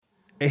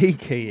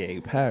aka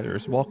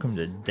Patters. Welcome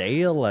to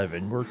day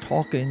 11. We're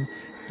talking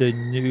the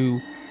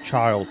new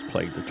Child's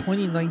Play, the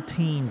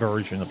 2019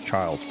 version of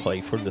Child's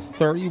Play for the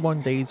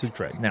 31 Days of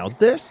Dread. Now,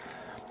 this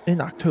in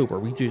October,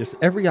 we do this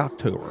every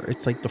October.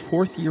 It's like the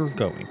fourth year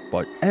going,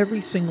 but every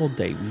single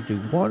day we do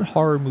one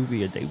horror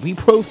movie a day. We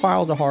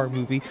profile the horror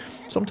movie.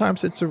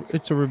 Sometimes it's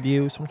a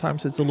review.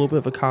 Sometimes it's a little bit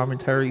of a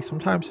commentary.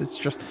 Sometimes it's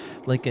just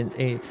like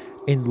an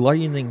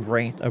enlightening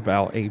rant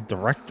about a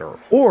director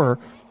or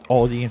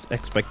audience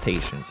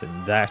expectations,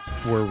 and that's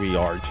where we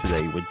are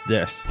today with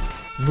this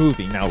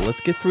movie. Now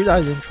let's get through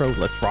that intro.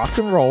 Let's rock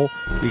and roll.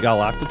 We got a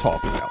lot to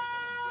talk about.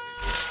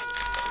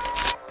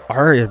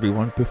 Alright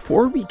everyone,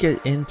 before we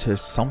get into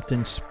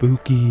something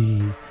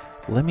spooky,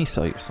 let me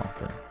tell you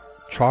something.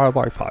 Trial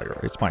by Fire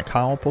is my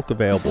comic book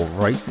available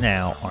right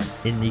now on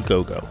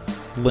Indiegogo.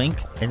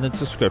 Link in the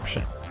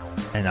description,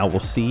 and I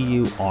will see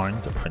you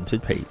on the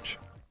printed page.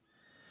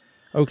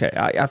 Okay,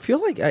 I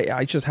feel like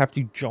I just have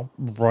to jump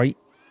right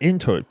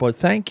into it, but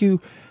thank you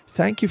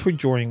for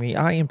joining me.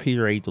 I am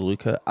Peter A.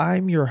 DeLuca.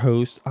 I'm your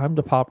host. I'm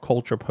the pop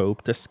culture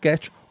pope, the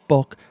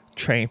sketchbook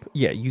champ.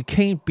 Yeah, you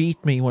can't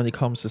beat me when it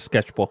comes to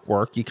sketchbook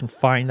work. You can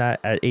find that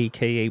at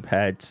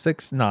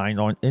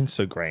akapad69 on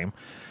Instagram.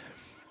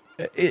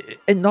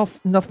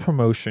 Enough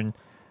promotion.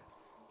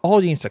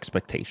 Audience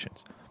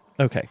expectations.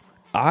 Okay,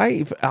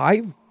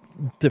 I've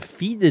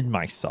defeated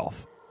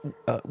myself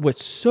with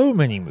so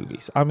many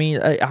movies. I mean,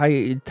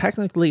 I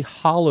technically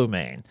Hollow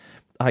Man.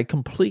 I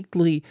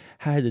completely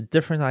had a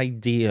different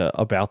idea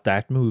about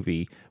that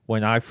movie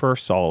when I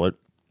first saw it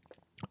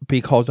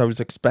because I was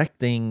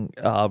expecting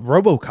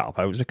RoboCop.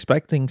 I was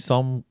expecting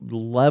some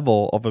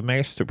level of a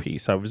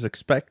masterpiece. I was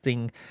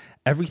expecting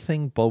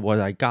everything but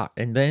what I got.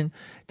 And then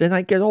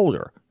I get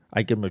older.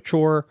 I get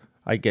mature.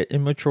 I get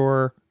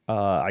immature.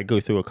 I go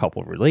through a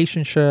couple of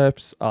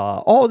relationships.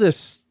 All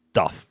this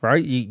stuff,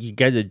 right? You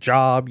get a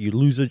job. You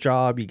lose a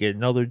job. You get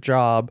another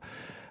job.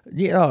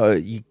 You know,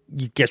 you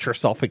get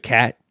yourself a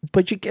cat,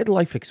 but you get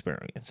life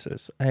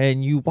experiences,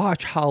 and you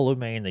watch Hollow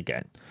Man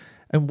again.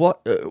 And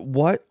what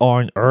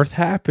on earth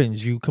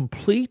happens? You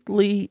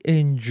completely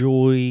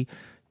enjoy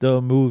the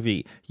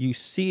movie. You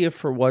see it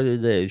for what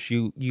it is.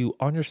 You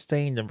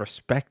understand and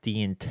respect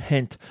the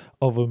intent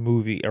of a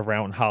movie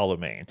around Hollow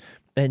Man.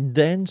 And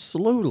then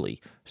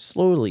slowly,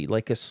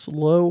 like a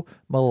slow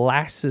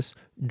molasses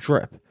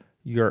drip,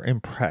 you're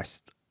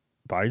impressed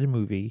by the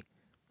movie.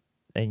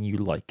 And you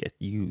like it.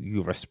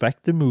 You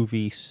respect the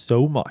movie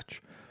so much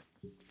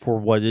for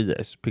what it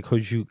is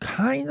because you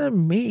kind of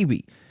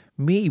maybe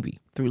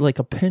through like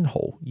a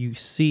pinhole, you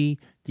see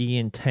the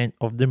intent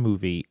of the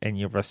movie and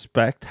you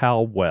respect how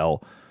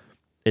well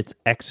it's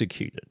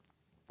executed.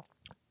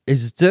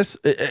 Is this,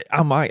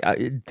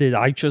 did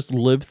I just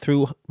live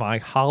through my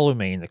Hollow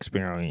Man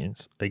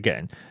experience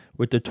again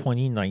with the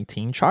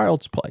 2019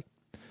 Child's Play?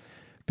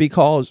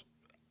 Because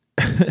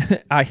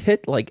I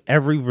hit like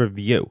every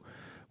review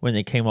when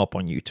it came up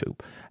on YouTube.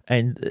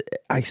 And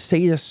I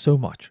say this so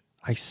much.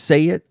 I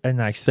say it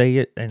and I say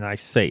it and I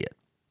say it.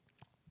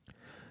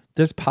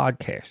 This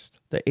podcast,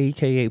 the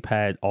AKA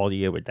Pad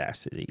Audio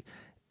Audacity,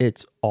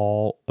 it's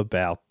all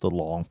about the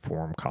long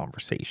form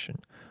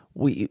conversation.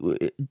 We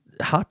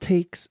hot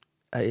takes,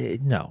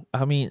 no.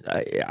 I mean,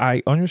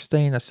 I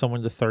understand that some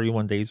of the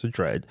 31 Days of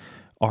Dread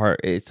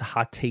it's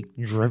hot take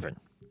driven.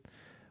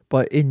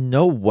 But in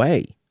no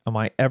way am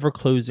I ever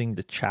closing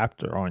the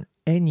chapter on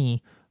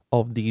any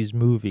of these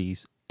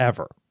movies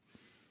ever.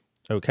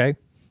 Okay?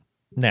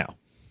 Now,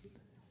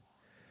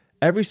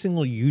 every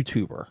single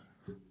YouTuber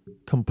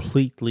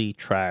completely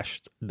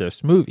trashed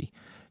this movie.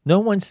 No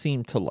one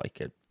seemed to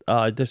like it.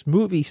 This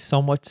movie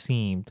somewhat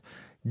seemed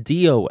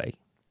DOA,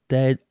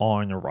 Dead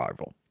on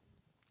Arrival.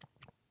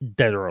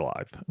 Dead or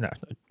Alive. No,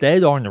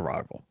 Dead on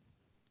Arrival.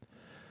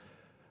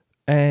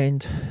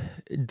 And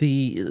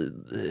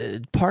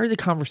the part of the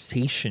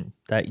conversation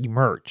that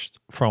emerged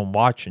from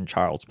watching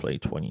Child's Play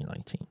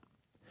 2019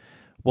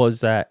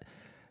 was that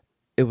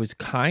it was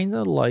kind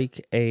of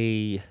like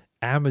a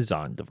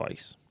Amazon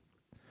device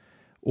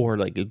or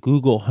like a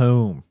Google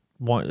Home,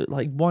 one of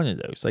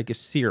those, like a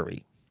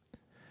Siri,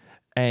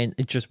 and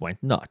it just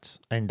went nuts,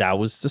 and that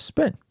was the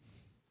spin.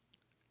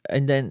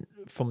 And then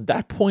from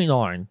that point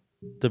on,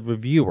 the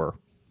reviewer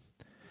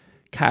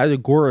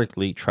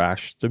categorically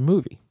trashed the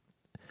movie.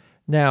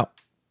 Now,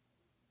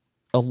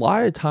 a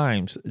lot of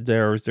times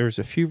there's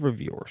a few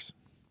reviewers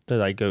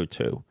that I go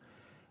to,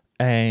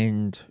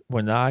 and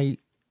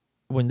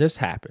when this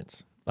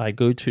happens, I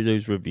go to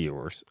those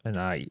reviewers and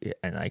I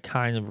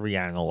kind of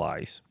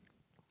reanalyze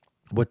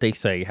what they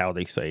say, how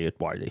they say it,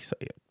 why they say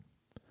it.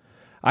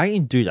 I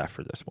didn't do that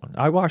for this one.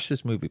 I watched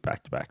this movie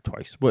back to back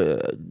twice.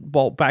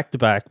 Well, back to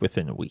back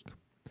within a week.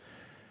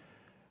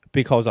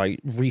 Because I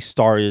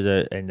restarted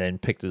it and then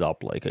picked it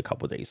up like a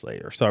couple days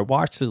later. So I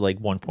watched it like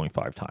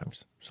 1.5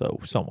 times. So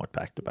somewhat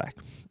back to back.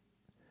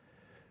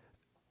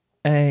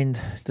 And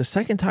the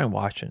second time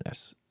watching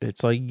this,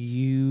 it's like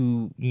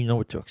you know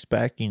what to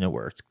expect, you know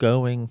where it's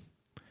going.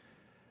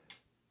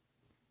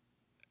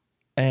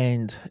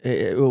 And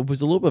it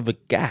was a little bit of a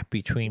gap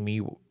between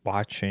me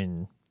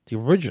watching the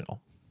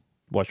original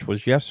which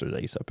was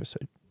yesterday's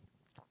episode.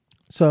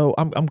 So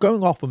I'm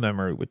going off of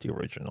memory with the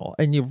original.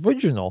 And the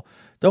original,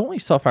 the only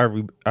stuff I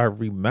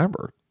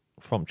remember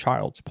from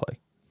Child's Play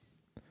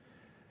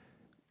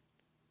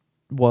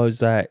was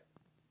that,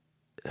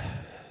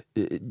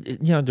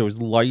 there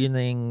was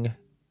lightning,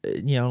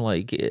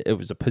 like it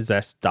was a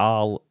possessed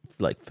doll,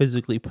 like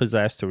physically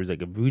possessed. There was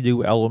like a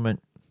voodoo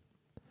element.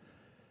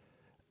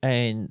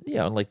 And,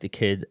 like the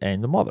kid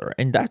and the mother.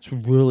 And that's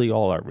really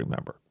all I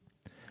remember.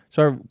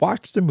 So I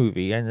watched the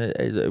movie, and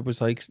it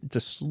was like the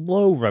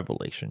slow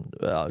revelation,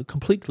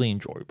 completely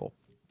enjoyable.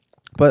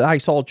 But I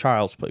saw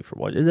Child's Play for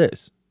what it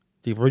is,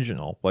 the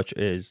original, which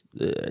is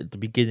the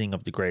beginning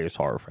of the greatest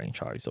horror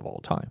franchise of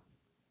all time.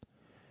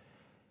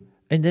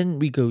 And then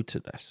we go to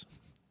this,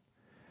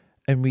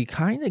 and we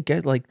kind of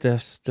get like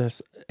this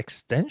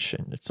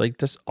extension. It's like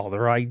this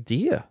other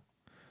idea,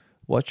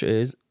 which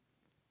is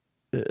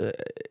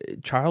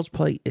Child's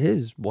Play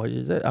is what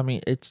it is. I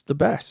mean, it's the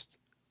best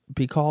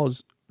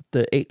because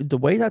the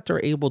way that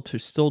they're able to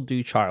still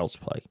do Child's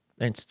Play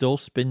and still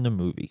spin the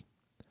movie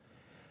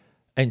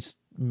and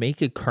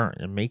make it current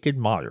and make it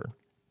modern.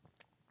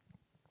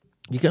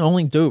 You can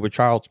only do it with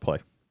Child's Play.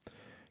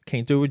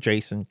 Can't do it with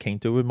Jason.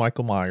 Can't do it with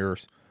Michael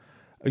Myers.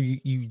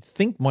 You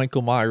think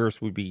Michael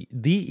Myers would be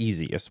the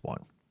easiest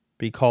one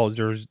because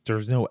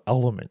there's no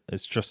element.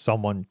 It's just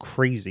someone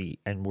crazy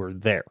and we're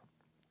there.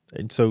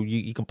 And so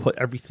you can put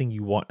everything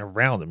you want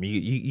around him.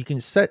 You can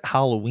set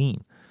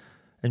Halloween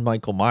and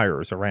Michael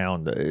Myers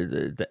around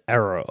the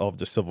era of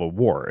the Civil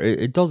War.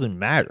 It doesn't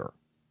matter.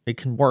 It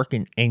can work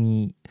in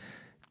any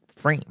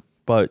frame,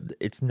 but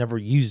it's never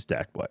used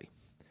that way.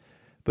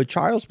 But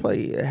Child's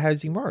Play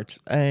has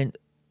emerged, and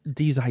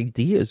these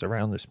ideas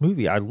around this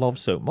movie I love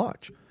so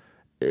much.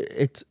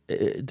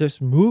 This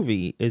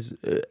movie is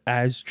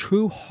as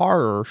true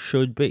horror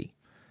should be.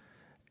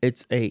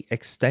 It's a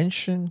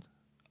extension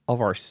of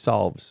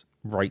ourselves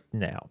right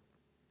now.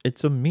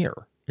 It's a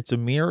mirror. It's a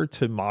mirror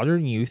to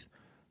modern youth,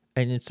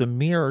 and it's a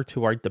mirror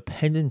to our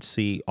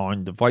dependency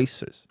on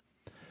devices.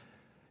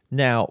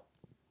 Now,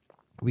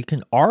 we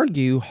can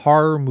argue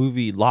horror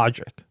movie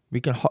logic. We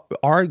can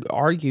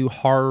argue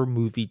horror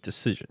movie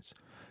decisions.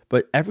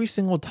 But every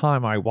single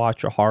time I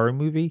watch a horror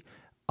movie,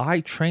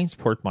 I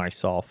transport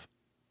myself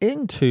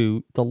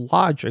into the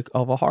logic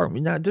of a horror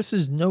movie. Now, this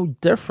is no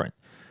different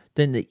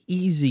than the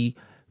easy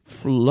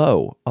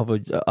flow of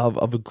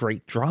a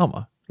great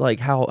drama.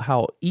 Like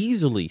how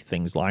easily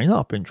things line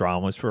up in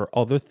dramas for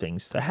other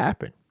things to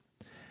happen.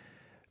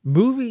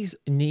 Movies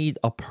need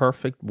a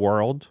perfect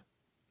world.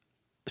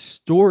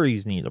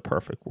 Stories need a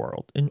perfect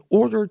world in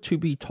order to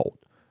be told.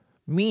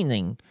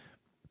 Meaning,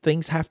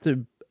 things have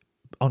to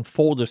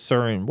unfold a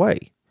certain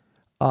way.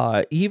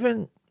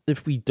 Even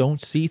if we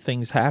don't see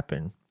things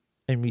happen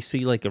and we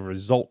see like a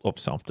result of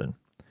something,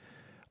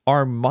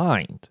 our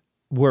mind,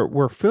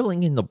 we're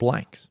filling in the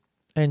blanks.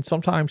 And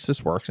sometimes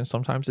this works and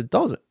sometimes it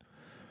doesn't.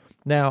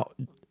 Now,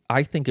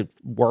 I think it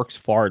works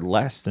far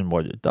less than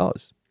what it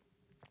does.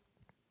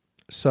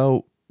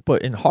 So,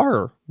 but in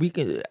horror,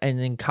 and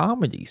in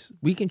comedies,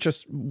 we can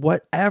just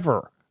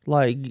whatever.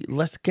 Like,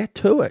 let's get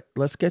to it.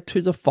 Let's get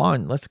to the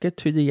fun. Let's get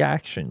to the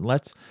action.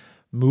 Let's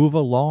move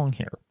along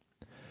here.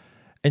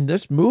 And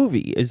this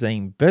movie is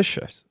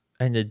ambitious,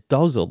 and it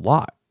does a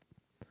lot.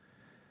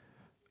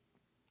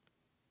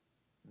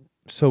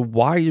 So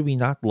why do we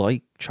not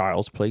like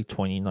Child's Play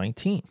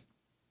 2019?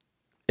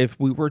 If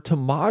we were to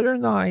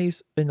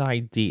modernize an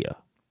idea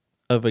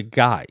of a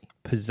guy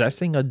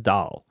possessing a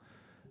doll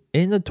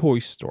in a toy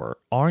store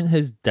on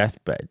his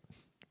deathbed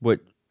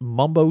with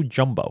mumbo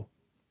jumbo,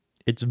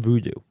 it's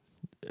voodoo.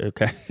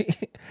 Okay.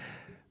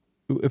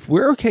 If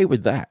we're okay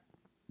with that,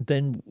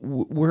 then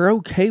we're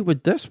okay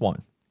with this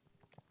one.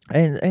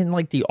 And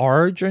like the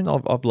origin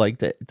of like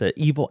the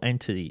evil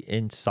entity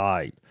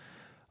inside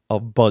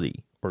of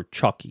Buddy or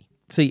Chucky.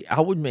 See,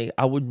 I would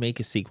make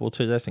a sequel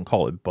to this and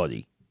call it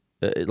Buddy.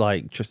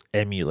 Like just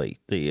emulate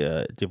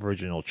the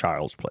original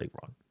Child's Play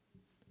run.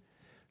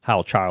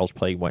 How Child's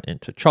Play went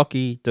into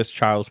Chucky, this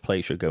Child's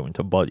Play should go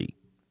into Buddy.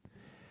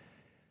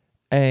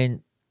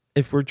 And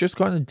if we're just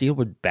going to deal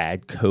with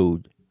bad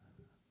code,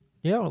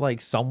 like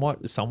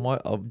somewhat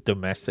of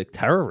domestic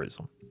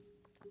terrorism,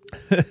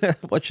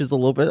 which is a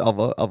little bit of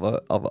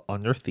a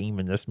under theme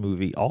in this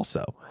movie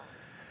also.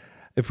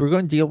 If we're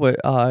going to deal with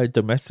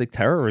domestic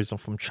terrorism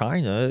from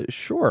China,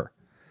 sure.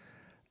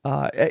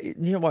 You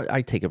know what?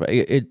 I take it back.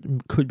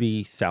 It could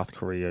be South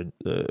Korea,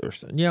 or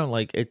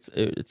like it's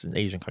an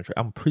Asian country.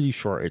 I'm pretty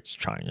sure it's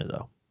China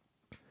though.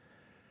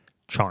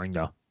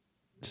 China,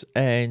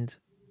 and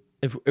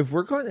if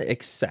we're going to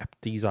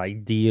accept these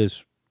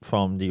ideas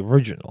from the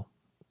original,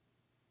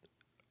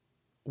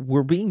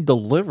 we're being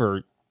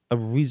delivered a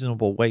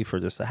reasonable way for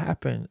this to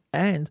happen,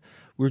 and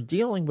we're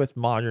dealing with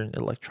modern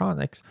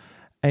electronics,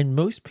 and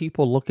most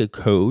people look at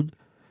code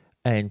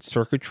and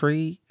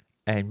circuitry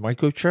and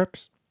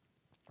microchips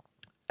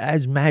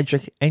as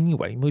magic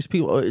anyway. Most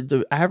people,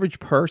 the average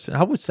person,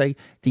 I would say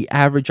the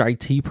average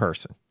IT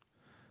person,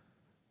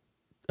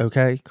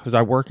 okay, because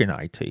I work in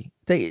IT,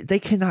 they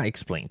cannot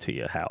explain to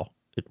you how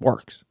it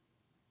works.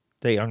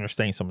 They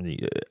understand some of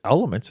the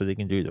elements so they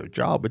can do their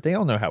job, but they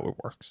don't know how it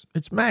works.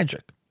 It's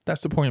magic.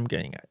 That's the point I'm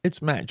getting at.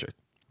 It's magic.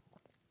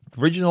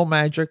 Original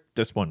magic,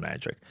 this one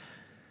magic.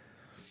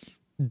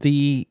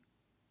 The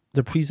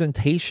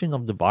presentation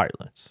of the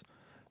violence,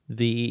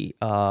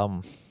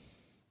 how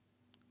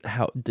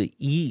the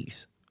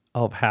ease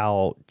of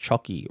how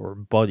Chucky or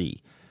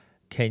Buddy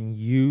can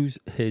use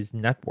his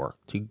network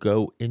to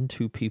go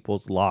into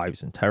people's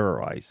lives and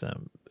terrorize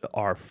them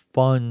are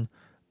fun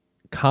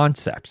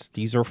concepts.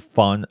 These are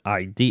fun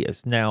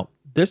ideas. Now,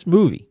 this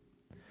movie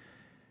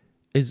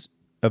is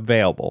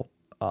available.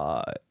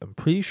 I'm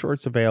pretty sure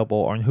it's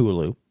available on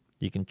Hulu.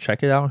 You can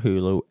check it out on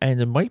Hulu,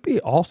 and it might be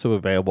also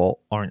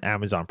available on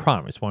Amazon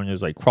Prime. It's one of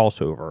those like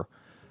crossover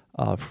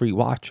free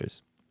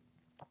watches.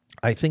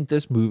 I think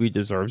this movie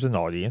deserves an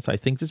audience. I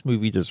think this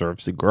movie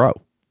deserves to grow.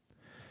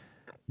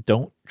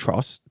 Don't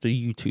trust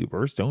the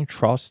YouTubers. Don't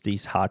trust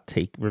these hot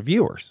take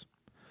reviewers.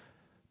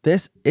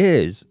 This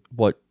is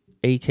what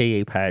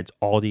AKA Pad's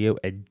audio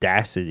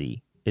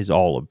audacity is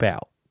all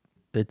about.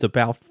 It's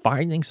about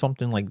finding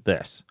something like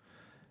this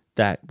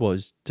that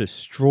was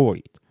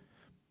destroyed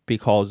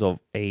because of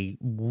a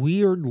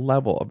weird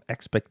level of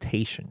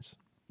expectations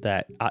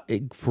that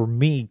for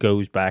me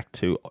goes back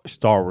to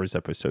Star Wars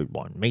Episode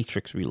 1,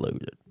 Matrix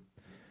Reloaded.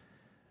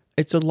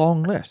 It's a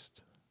long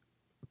list,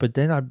 but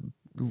then I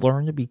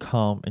learned to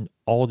become an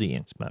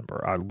audience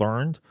member. I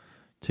learned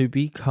to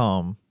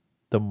become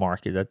the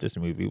market that this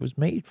movie was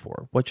made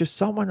for, which is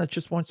someone that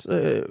just wants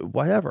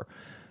whatever.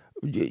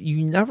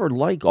 You never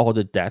like all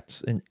the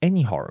deaths in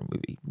any horror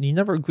movie. You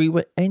never agree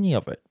with any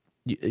of it.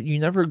 You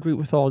never agree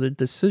with all the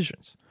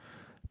decisions.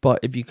 But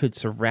if you could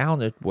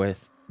surround it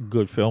with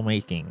good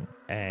filmmaking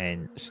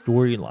and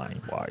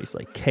storyline wise,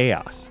 like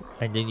chaos,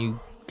 and then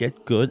you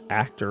get good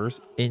actors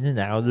in and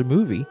out of the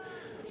movie,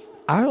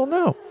 I don't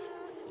know.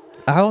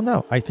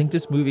 I think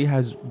this movie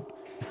has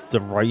the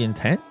right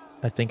intent.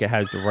 I think it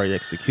has the right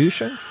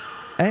execution.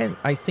 And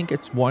I think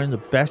it's one of the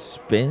best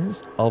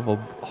spins of a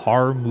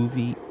horror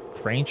movie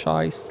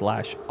franchise /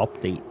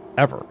 update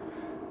ever.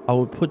 I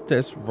would put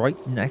this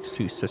right next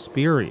to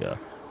Suspiria,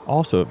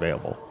 also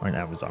available on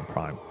Amazon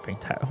Prime.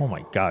 Oh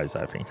my God, is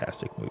that a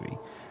fantastic movie?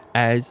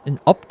 As an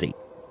update.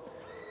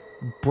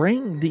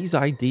 Bring these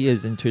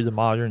ideas into the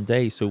modern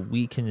day so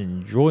we can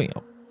enjoy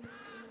them.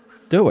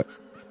 Do it.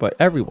 But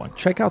everyone,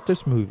 check out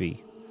this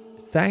movie.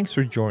 Thanks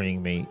for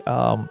joining me.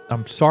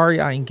 I'm sorry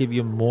I didn't give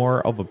you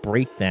more of a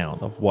breakdown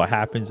of what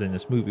happens in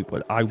this movie,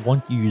 but I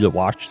want you to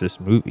watch this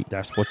movie.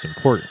 That's what's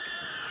important.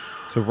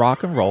 So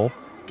rock and roll,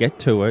 get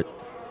to it,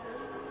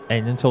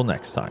 and until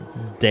next time,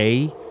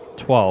 day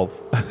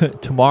 12.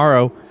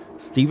 Tomorrow,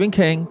 Stephen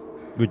King.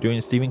 We're doing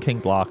a Stephen King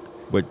block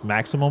with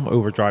Maximum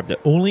Overdrive, the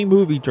only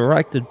movie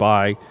directed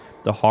by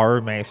the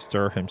horror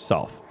master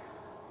himself.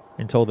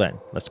 Until then,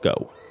 let's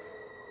go.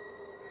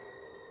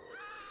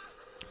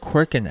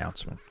 Quick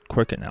announcement.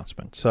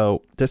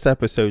 So this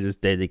episode is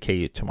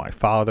dedicated to my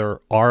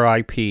father,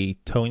 R.I.P.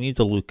 Tony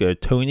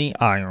DeLuca, Tony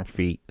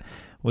Ironfeet.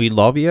 We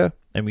love you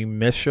and we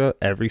miss you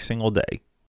every single day.